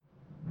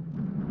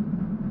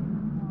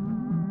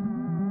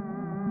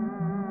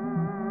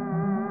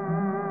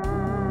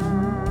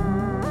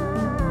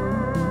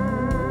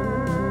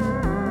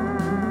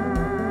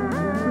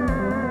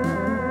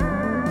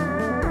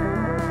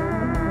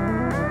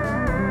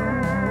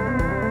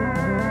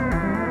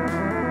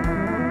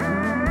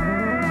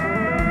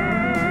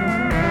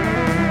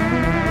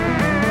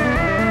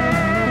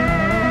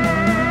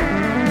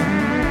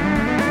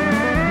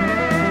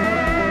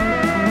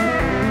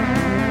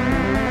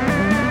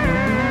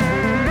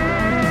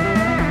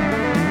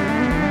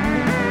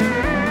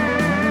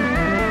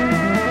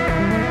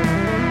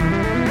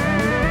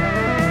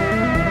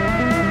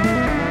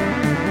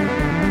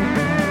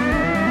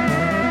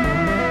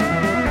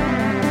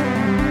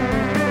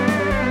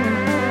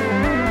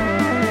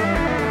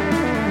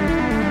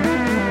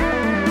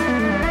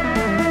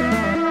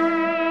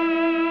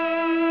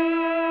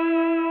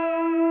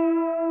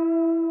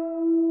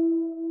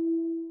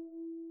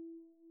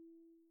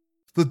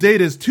The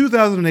date is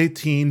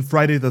 2018,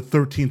 Friday the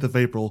 13th of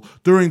April,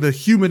 during the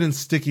humid and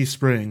sticky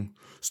spring.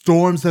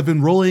 Storms have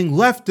been rolling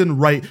left and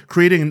right,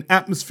 creating an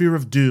atmosphere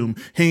of doom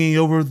hanging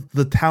over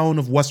the town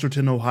of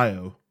Westerton,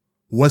 Ohio.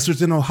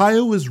 Westerton,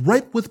 Ohio is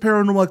ripe with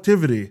paranormal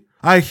activity.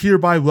 I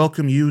hereby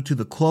welcome you to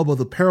the Club of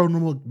the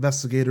Paranormal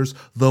Investigators,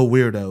 The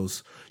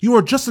Weirdos. You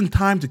are just in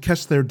time to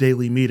catch their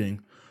daily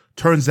meeting.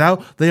 Turns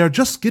out they are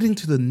just getting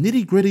to the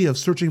nitty-gritty of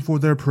searching for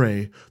their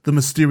prey, the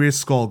mysterious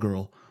Skull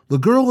Girl, the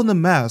girl in the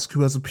mask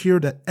who has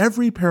appeared at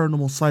every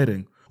paranormal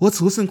sighting.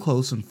 Let's listen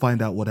close and find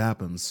out what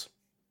happens.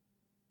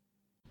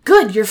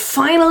 Good, you're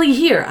finally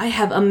here. I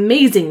have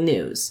amazing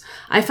news.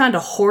 I found a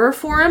horror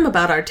forum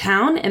about our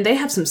town, and they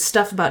have some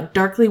stuff about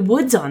Darkly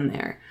Woods on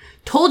there.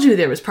 Told you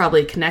there was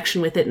probably a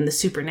connection with it in the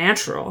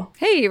supernatural.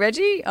 Hey,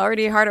 Reggie,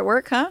 already hard at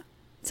work, huh?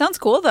 Sounds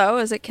cool, though.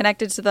 Is it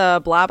connected to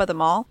the blob at the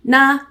mall?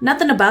 Nah,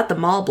 nothing about the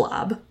mall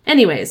blob.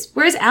 Anyways,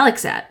 where's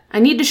Alex at? I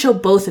need to show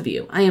both of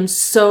you. I am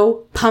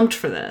so pumped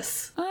for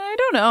this. I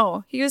don't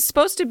know. He was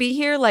supposed to be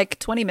here like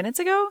 20 minutes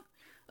ago?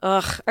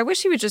 Ugh, I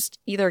wish he would just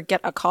either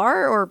get a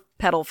car or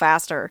pedal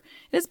faster.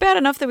 It is bad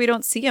enough that we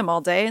don't see him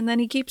all day, and then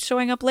he keeps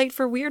showing up late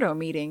for weirdo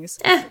meetings.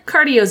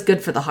 Cardio's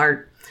good for the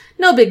heart.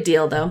 No big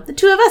deal, though. The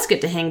two of us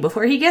get to hang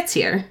before he gets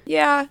here.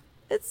 Yeah,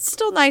 it's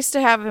still nice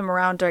to have him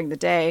around during the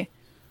day.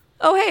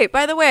 Oh, hey,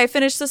 by the way, I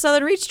finished the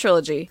Southern Reach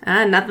trilogy.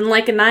 Nothing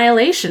like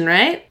Annihilation,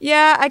 right?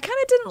 Yeah, I kind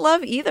of didn't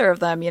love either of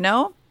them, you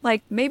know?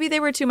 Like, maybe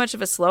they were too much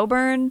of a slow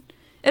burn.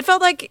 It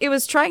felt like it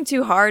was trying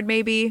too hard,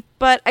 maybe.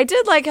 But I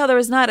did like how there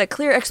was not a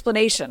clear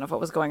explanation of what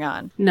was going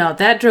on. No,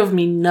 that drove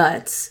me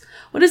nuts.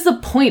 What is the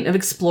point of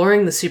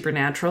exploring the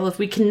supernatural if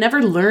we can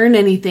never learn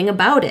anything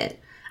about it?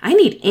 I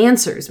need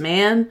answers,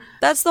 man.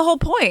 That's the whole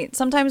point.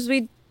 Sometimes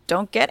we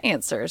don't get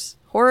answers.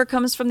 Horror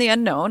comes from the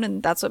unknown,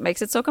 and that's what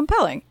makes it so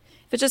compelling.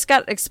 If it just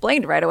got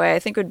explained right away, I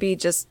think it would be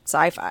just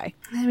sci-fi.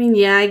 I mean,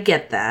 yeah, I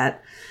get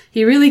that.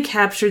 He really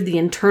captured the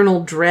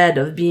internal dread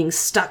of being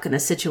stuck in a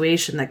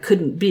situation that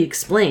couldn't be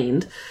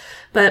explained.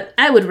 But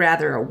I would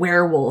rather a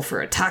werewolf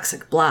or a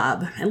toxic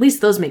blob. At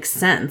least those make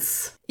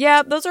sense.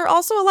 Yeah, those are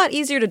also a lot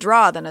easier to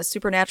draw than a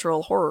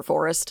supernatural horror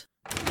forest.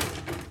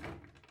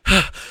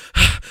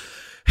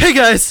 Hey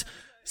guys!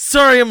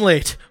 Sorry I'm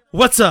late.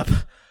 What's up?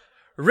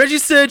 Reggie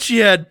said she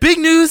had big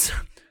news,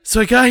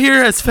 so I got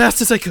here as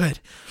fast as I could.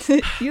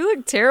 You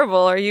look terrible.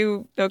 Are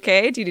you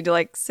okay? Do you need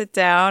to, sit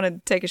down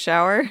and take a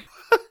shower?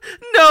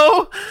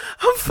 No,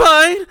 I'm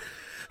fine.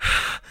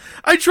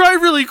 I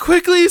drive really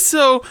quickly,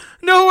 so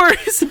no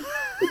worries.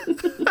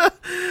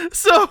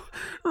 So,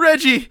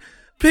 Reggie,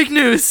 big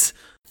news.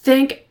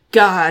 Thank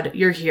God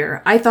you're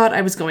here. I thought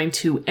I was going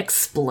to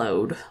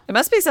explode. It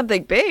must be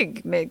something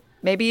big.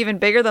 Maybe even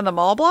bigger than the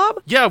mall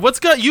blob? Yeah, what's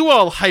got you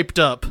all hyped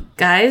up?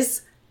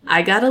 Guys,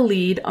 I got a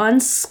lead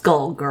on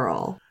Skull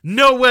Girl.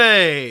 No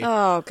way!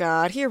 Oh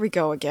God, here we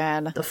go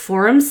again. The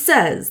forum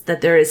says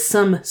that there is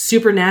some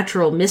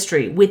supernatural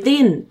mystery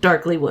within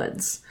Darkly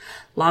Woods.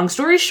 Long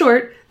story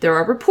short, there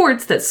are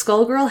reports that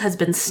Skull Girl has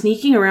been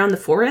sneaking around the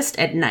forest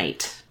at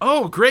night.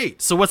 Oh,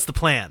 great. So what's the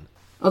plan?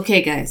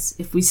 Okay, guys,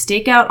 if we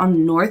stake out on the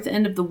north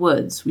end of the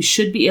woods, we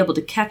should be able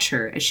to catch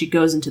her as she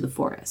goes into the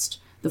forest.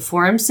 The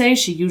forums say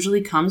she usually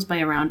comes by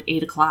around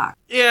 8 o'clock.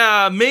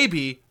 Yeah,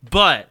 maybe,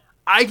 but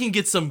I can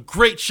get some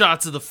great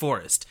shots of the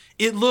forest.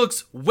 It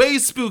looks way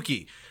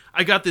spooky.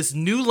 I got this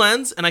new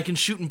lens and I can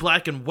shoot in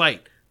black and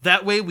white.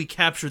 That way we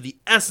capture the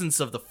essence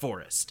of the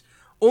forest.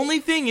 Only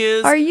thing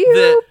is... Are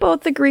you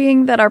both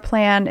agreeing that our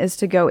plan is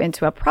to go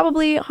into a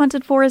probably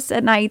haunted forest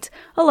at night,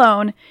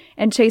 alone,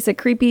 and chase a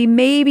creepy,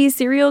 maybe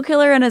serial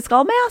killer in a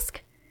skull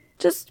mask?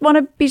 Just want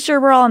to be sure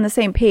we're all on the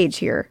same page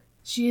here.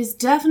 She is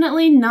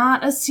definitely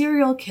not a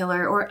serial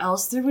killer, or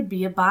else there would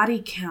be a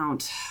body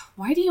count.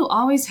 Why do you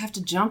always have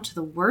to jump to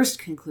the worst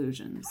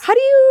conclusions? How do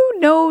you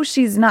know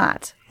she's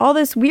not? All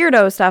this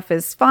weirdo stuff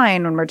is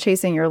fine when we're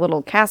chasing your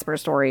little Casper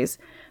stories.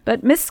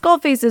 But Miss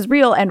Skullface is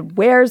real and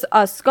wears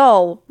a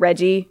skull,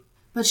 Reggie.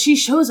 But she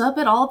shows up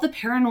at all the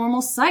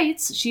paranormal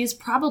sites. She is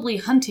probably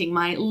hunting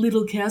my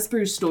little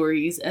Casper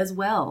stories as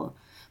well.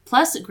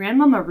 Plus,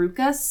 Grandma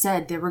Maruka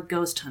said there were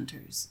ghost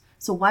hunters.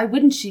 So why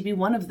wouldn't she be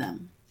one of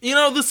them? You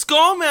know, the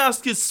skull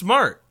mask is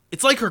smart.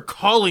 It's like her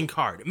calling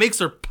card. It makes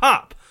her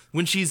pop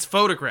when she's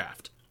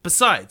photographed.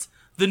 Besides,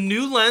 the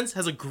new lens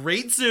has a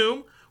great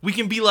zoom. We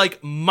can be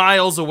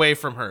miles away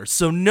from her,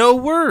 so no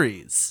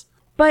worries.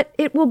 But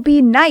it will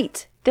be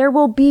night. There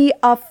will be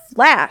a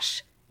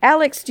flash.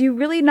 Alex, do you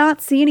really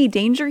not see any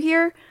danger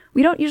here?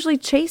 We don't usually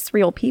chase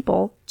real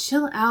people.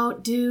 Chill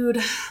out,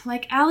 dude.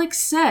 Like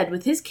Alex said,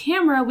 with his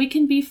camera, we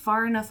can be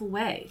far enough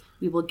away.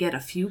 We will get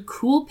a few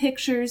cool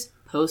pictures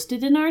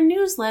posted in our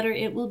newsletter.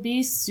 It will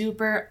be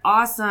super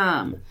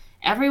awesome.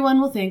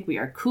 Everyone will think we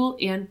are cool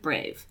and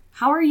brave.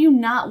 How are you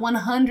not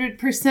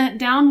 100%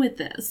 down with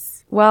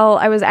this? Well,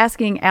 I was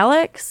asking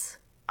Alex.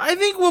 I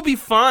think we'll be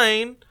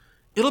fine.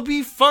 It'll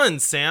be fun,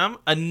 Sam.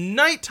 A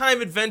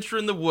nighttime adventure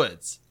in the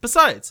woods.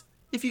 Besides,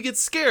 if you get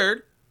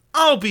scared,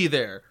 I'll be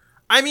there.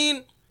 I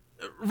mean,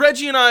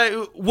 Reggie and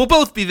I will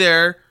both be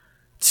there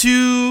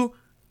to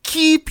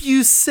keep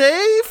you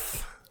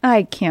safe.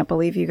 I can't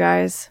believe you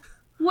guys.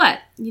 What?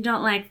 You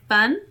don't like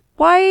fun?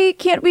 Why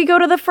can't we go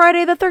to the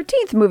Friday the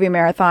 13th movie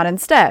marathon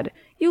instead?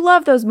 You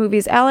love those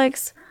movies,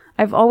 Alex.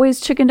 I've always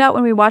chickened out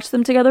when we watched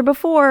them together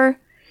before.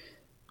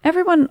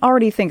 Everyone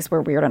already thinks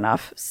we're weird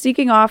enough.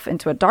 Sneaking off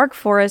into a dark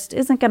forest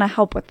isn't going to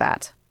help with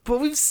that. But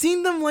we've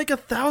seen them like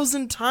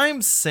 1,000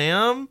 times,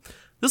 Sam.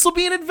 This will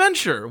be an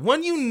adventure,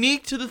 one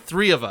unique to the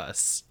three of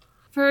us.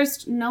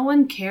 First, no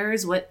one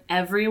cares what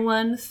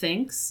everyone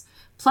thinks.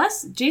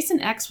 Plus,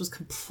 Jason X was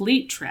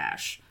complete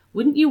trash.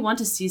 Wouldn't you want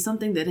to see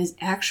something that is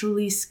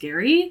actually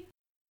scary?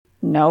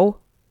 No.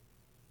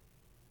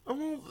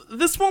 Oh,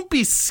 this won't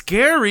be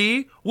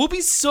scary. We'll be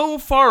so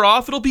far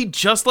off, it'll be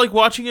just like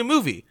watching a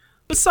movie.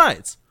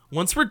 Besides,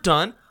 once we're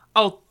done,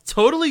 I'll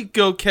totally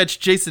go catch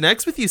Jason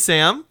X with you,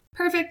 Sam.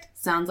 Perfect.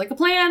 Sounds like a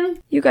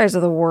plan. You guys are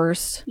the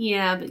worst.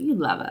 Yeah, but you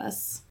love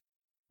us.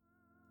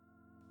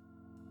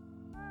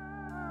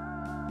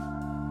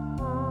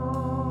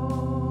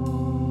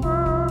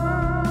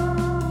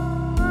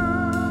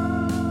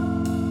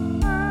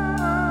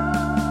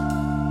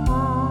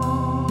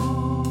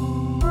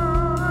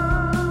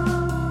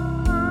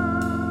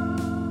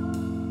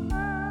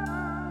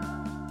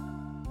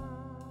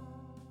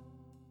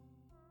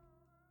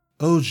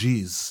 Oh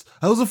geez,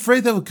 I was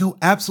afraid that would go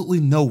absolutely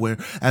nowhere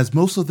as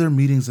most of their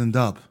meetings end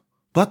up.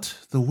 But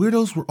the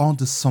weirdos were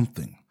onto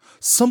something.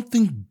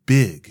 Something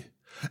big.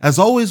 As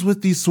always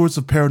with these sorts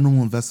of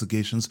paranormal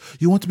investigations,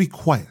 you want to be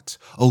quiet,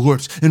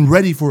 alert, and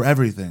ready for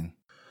everything.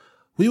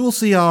 We will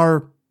see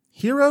our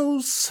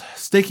heroes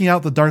staking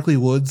out the darkly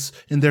woods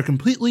in their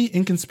completely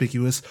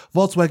inconspicuous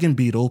Volkswagen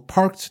Beetle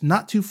parked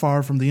not too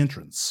far from the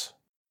entrance.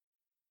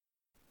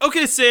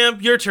 Okay,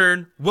 Sam, your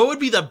turn. What would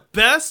be the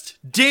best,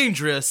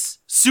 dangerous,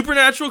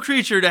 supernatural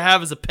creature to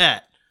have as a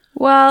pet?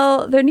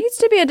 Well, there needs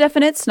to be a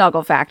definite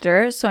snuggle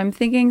factor, so I'm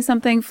thinking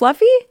something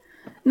fluffy?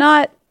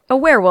 Not a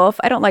werewolf.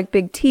 I don't like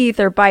big teeth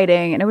or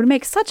biting, and it would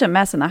make such a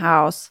mess in the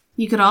house.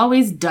 You could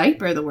always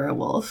diaper the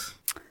werewolf.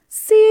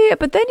 See,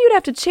 but then you'd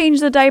have to change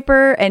the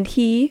diaper, and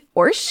he,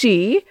 or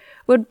she,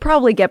 would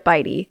probably get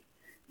bitey.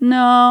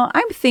 No,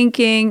 I'm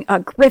thinking a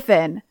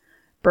griffin.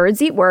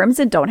 Birds eat worms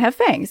and don't have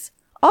fangs.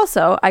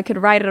 Also, I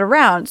could ride it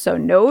around, so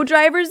no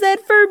driver's ed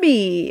for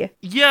me.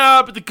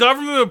 Yeah, but the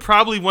government would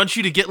probably want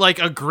you to get like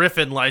a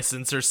griffin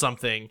license or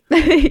something.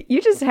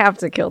 You just have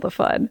to kill the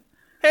fun.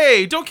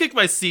 Hey, don't kick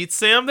my seat,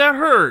 Sam. That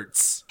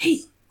hurts.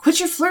 Hey, quit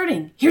your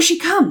flirting. Here she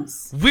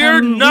comes.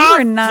 We're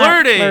not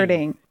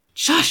flirting.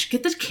 Shush,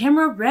 get the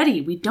camera ready.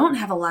 We don't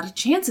have a lot of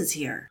chances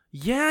here.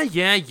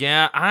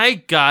 Yeah.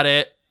 I got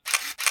it.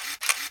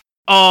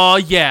 Oh,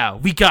 yeah,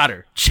 we got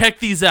her. Check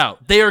these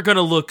out. They are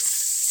gonna look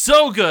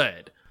so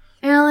good.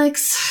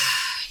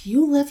 Alex,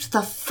 you left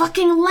the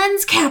fucking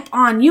lens cap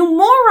on, you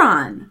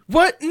moron!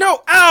 What?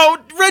 No, ow!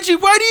 Reggie,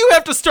 why do you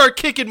have to start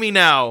kicking me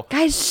now?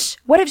 Guys, shh.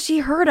 What if she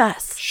heard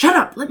us? Shut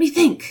up, let me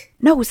think.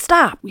 No,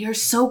 stop. We are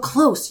so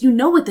close. You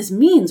know what this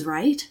means,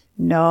 right?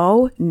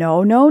 No.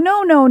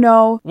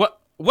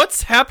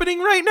 What's happening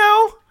right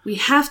now? We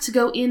have to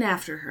go in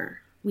after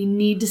her. We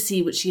need to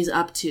see what she's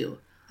up to.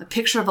 A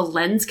picture of a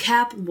lens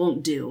cap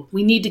won't do.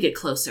 We need to get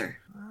closer.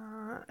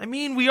 I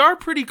mean, we are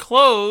pretty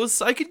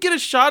close. I could get a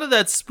shot of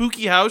that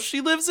spooky house she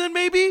lives in,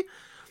 maybe?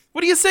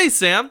 What do you say,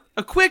 Sam?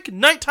 A quick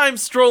nighttime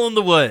stroll in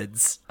the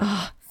woods.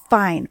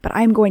 Fine, but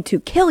I'm going to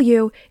kill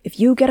you if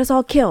you get us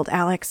all killed,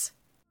 Alex.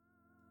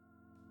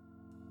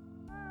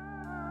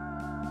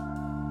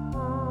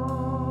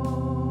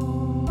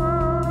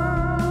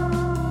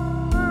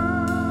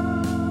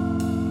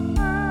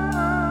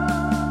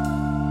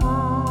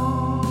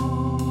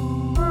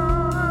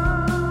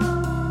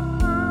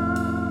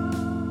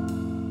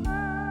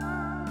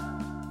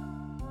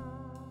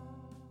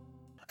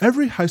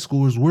 Every high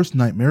schooler's worst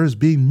nightmare is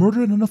being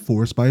murdered in a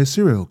forest by a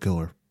serial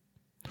killer.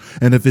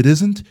 And if it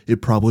isn't,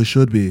 it probably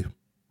should be.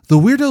 The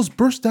weirdos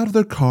burst out of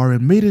their car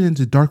and made it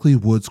into darkly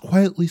woods,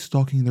 quietly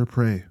stalking their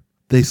prey.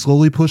 They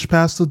slowly pushed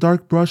past the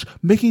dark brush,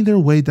 making their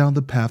way down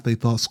the path they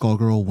thought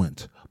Skullgirl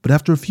went. But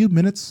after a few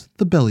minutes,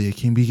 the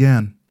bellyaching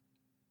began.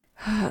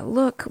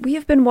 Look, we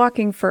have been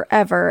walking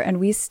forever and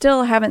we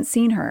still haven't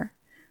seen her.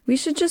 We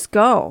should just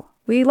go.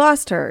 We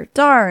lost her.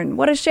 Darn,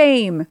 what a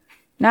shame.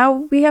 Now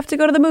we have to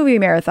go to the movie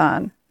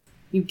marathon.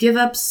 You give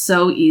up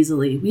so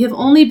easily. We have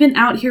only been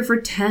out here for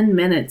 10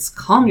 minutes.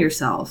 Calm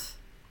yourself.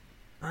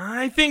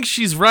 I think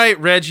she's right,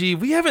 Reggie.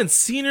 We haven't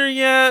seen her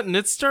yet, and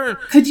it's starting...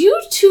 Could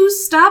you two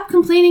stop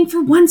complaining for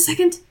 1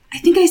 second? I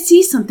think I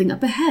see something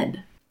up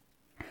ahead.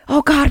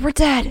 Oh God, we're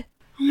dead.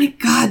 Oh my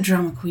God,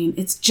 Drama Queen.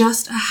 It's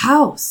just a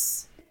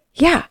house.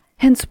 Yeah,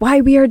 hence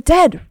why we are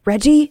dead,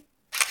 Reggie.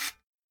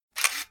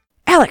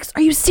 Alex,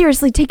 are you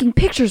seriously taking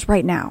pictures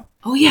right now?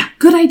 Oh yeah,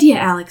 good idea,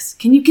 Alex.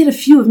 Can you get a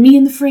few of me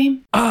in the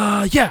frame?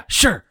 Yeah,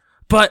 sure.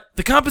 But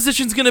the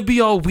composition's gonna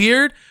be all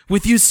weird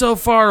with you so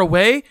far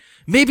away.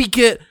 Maybe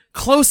get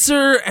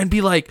closer and be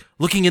like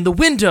looking in the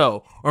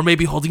window, or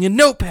maybe holding a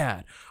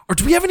notepad. Or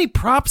do we have any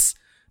props?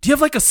 Do you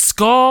have like a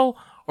skull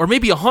or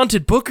maybe a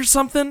haunted book or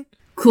something?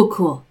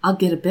 Cool. I'll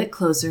get a bit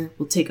closer.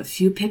 We'll take a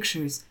few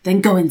pictures,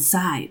 then go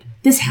inside.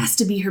 This has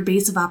to be her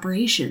base of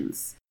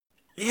operations.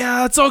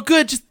 Yeah, it's all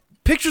good. Just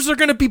Pictures are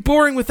gonna be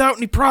boring without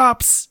any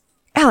props.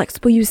 Alex,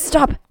 will you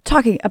stop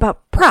talking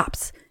about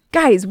props?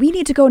 Guys, we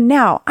need to go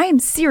now. I am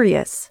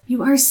serious.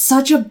 You are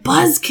such a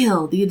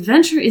buzzkill. The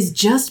adventure is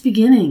just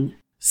beginning.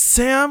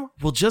 Sam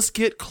will just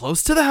get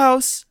close to the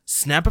house,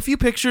 snap a few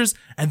pictures,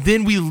 and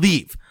then we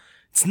leave.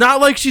 It's not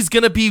like she's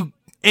gonna be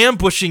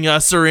ambushing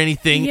us or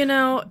anything. You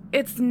know,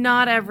 it's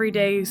not every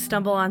day you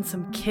stumble on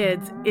some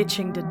kids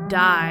itching to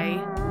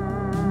die.